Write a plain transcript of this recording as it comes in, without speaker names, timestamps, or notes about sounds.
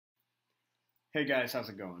Hey guys, how's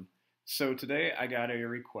it going? So today I got a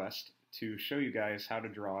request to show you guys how to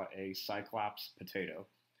draw a Cyclops potato.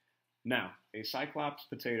 Now, a Cyclops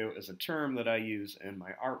potato is a term that I use in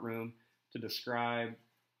my art room to describe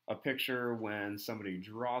a picture when somebody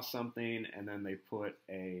draws something and then they put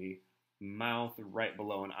a mouth right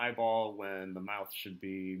below an eyeball when the mouth should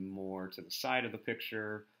be more to the side of the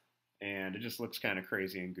picture, and it just looks kind of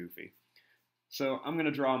crazy and goofy. So I'm going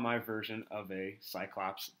to draw my version of a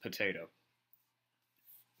Cyclops potato.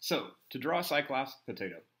 So, to draw a Cyclops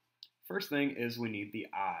potato, first thing is we need the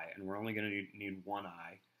eye, and we're only going to need one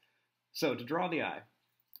eye. So, to draw the eye,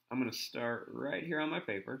 I'm going to start right here on my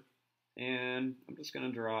paper, and I'm just going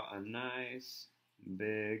to draw a nice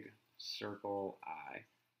big circle eye,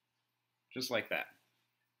 just like that.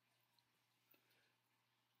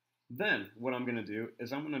 Then, what I'm going to do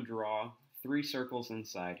is I'm going to draw 3 circles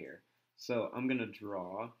inside here. So, I'm going to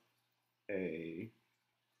draw a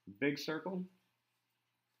big circle,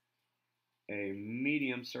 a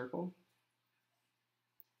medium circle,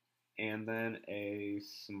 and then a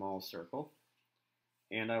small circle,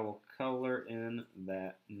 and I will color in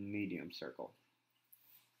that medium circle.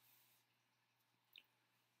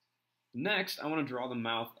 Next, I want to draw the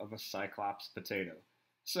mouth of a Cyclops potato.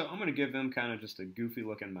 So I'm going to give them kind of just a goofy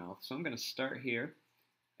looking mouth. So I'm going to start here,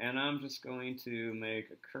 and I'm just going to make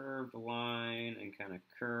a curved line and kind of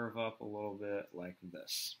curve up a little bit like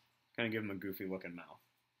this. Kind of give them a goofy looking mouth.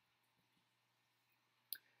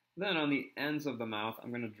 Then on the ends of the mouth, I'm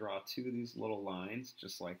going to draw 2 of these little lines,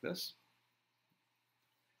 just like this.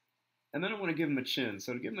 And then I want to give him a chin.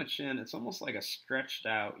 So to give him a chin, it's almost like a stretched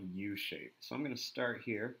out U shape. So I'm going to start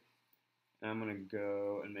here, and I'm going to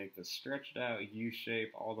go and make this stretched out U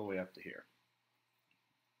shape all the way up to here.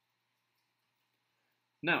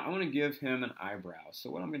 Now I want to give him an eyebrow.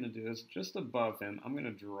 So what I'm going to do is just above him, I'm going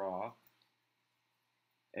to draw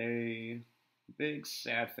a big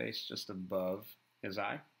sad face just above his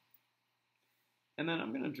eye. And then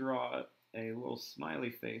I'm going to draw a little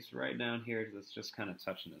smiley face right down here that's just kind of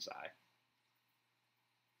touching his eye.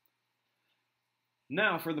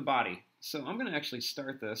 Now for the body. So I'm going to actually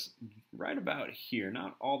start this right about here,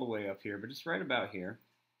 not all the way up here, but just right about here.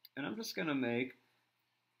 And I'm just going to make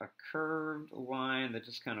a curved line that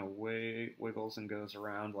just kind of wiggles and goes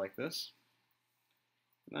around like this.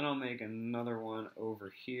 And then I'll make another one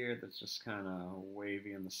over here that's just kind of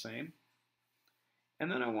wavy and the same.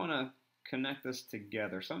 And then I want to connect this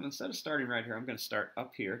together. So instead of starting right here, I'm going to start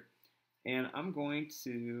up here, and I'm going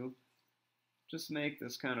to just make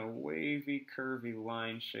this kind of wavy, curvy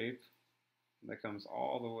line shape that comes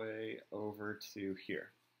all the way over to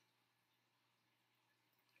here.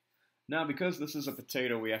 Now, because this is a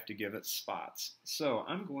potato, we have to give it spots. So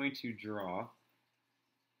I'm going to draw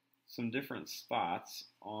some different spots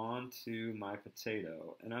onto my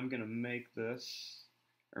potato, and I'm going to make this,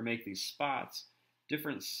 or make these spots,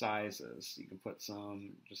 different sizes. You can put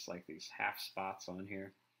some just like these half spots on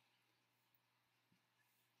here.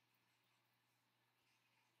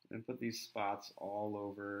 And put these spots all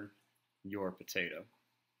over your potato.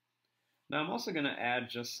 Now I'm also going to add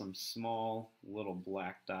just some small little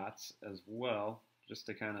black dots as well, just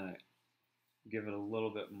to kind of give it a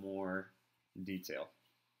little bit more detail.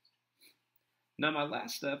 Now my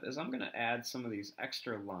last step is I'm going to add some of these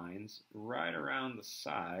extra lines right around the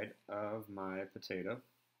side of my potato.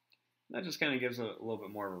 That just kind of gives it a little bit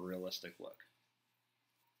more of a realistic look.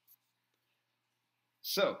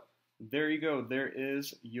 So there you go. There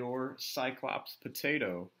is your Cyclops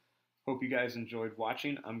potato. Hope you guys enjoyed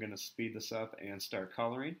watching. I'm going to speed this up and start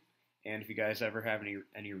coloring. And if you guys ever have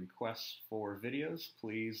any requests for videos,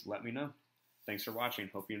 please let me know. Thanks for watching.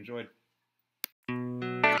 Hope you enjoyed.